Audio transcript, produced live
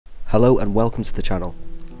Hello and welcome to the channel.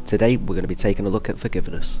 Today we're going to be taking a look at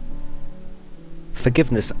Forgiveness.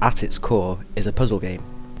 Forgiveness at its core is a puzzle game.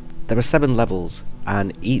 There are 7 levels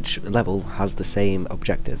and each level has the same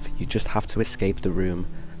objective. You just have to escape the room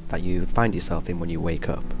that you find yourself in when you wake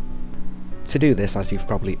up. To do this, as you've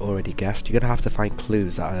probably already guessed, you're going to have to find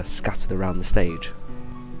clues that are scattered around the stage.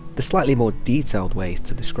 The slightly more detailed way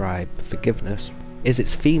to describe Forgiveness is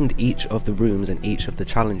it's themed each of the rooms and each of the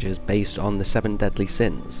challenges based on the 7 deadly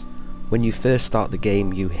sins. When you first start the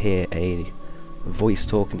game, you hear a voice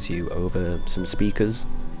talking to you over some speakers.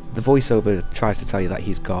 The voiceover tries to tell you that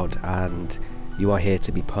he's God and you are here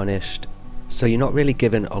to be punished, so you're not really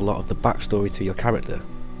given a lot of the backstory to your character.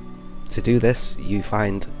 To do this, you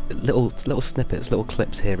find little snippets, little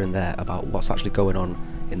clips here and there about what's actually going on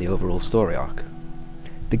in the overall story arc.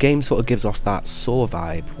 The game sort of gives off that Saw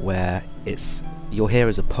vibe where you're here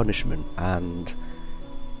as a punishment and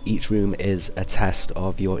each room is a test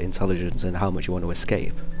of your intelligence and how much you want to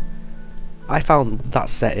escape. I found that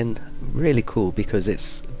setting really cool because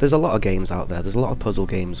there's a lot of games out there, there's a lot of puzzle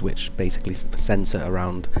games which basically centre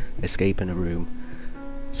around escaping a room.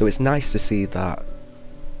 So it's nice to see that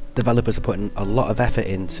developers are putting a lot of effort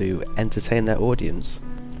in to entertain their audience.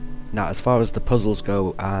 Now, as far as the puzzles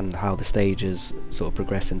go and how the stages sort of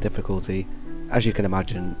progress in difficulty, as you can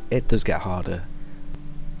imagine, it does get harder.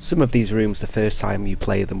 Some of these rooms, the first time you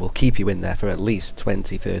play them, will keep you in there for at least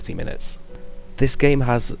 20-30 minutes. This game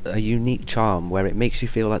has a unique charm where it makes you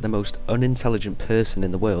feel like the most unintelligent person in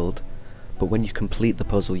the world, but when you complete the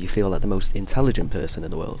puzzle you feel like the most intelligent person in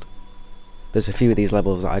the world. There's a few of these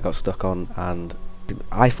levels that I got stuck on and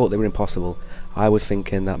I thought they were impossible. I was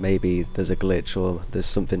thinking that maybe there's a glitch or there's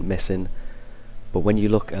something missing, but when you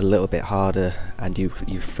look a little bit harder and you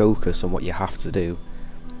focus on what you have to do,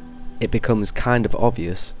 it becomes kind of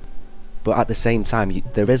obvious, but at the same time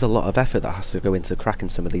there is a lot of effort that has to go into cracking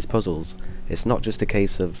some of these puzzles. It's not just a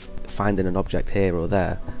case of finding an object here or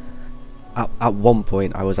there. At one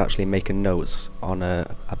point I was actually making notes on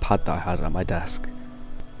a pad that I had at my desk,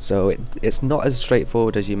 so it's not as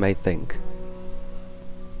straightforward as you may think.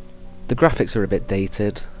 The graphics are a bit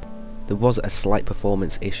dated, there was a slight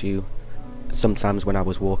performance issue. Sometimes when I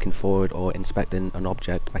was walking forward or inspecting an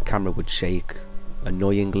object my camera would shake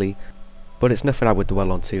annoyingly, but it's nothing I would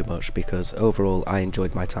dwell on too much because overall I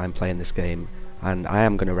enjoyed my time playing this game and I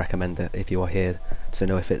am going to recommend it if you are here to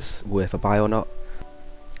know if it's worth a buy or not.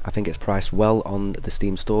 I think it's priced well on the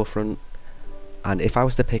Steam storefront, and if I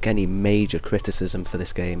was to pick any major criticism for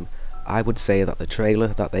this game, I would say that the trailer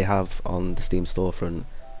that they have on the Steam storefront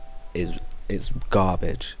it's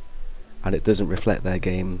garbage and it doesn't reflect their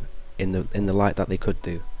game in the light that they could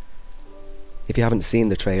do. If you haven't seen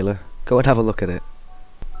the trailer, go and have a look at it.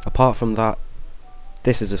 Apart from that,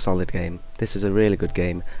 this is a solid game. This is a really good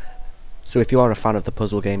game. So if you are a fan of the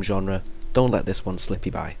puzzle game genre, don't let this one slip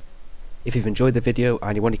you by. If you've enjoyed the video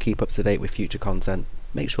and you want to keep up to date with future content,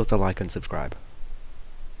 make sure to like and subscribe.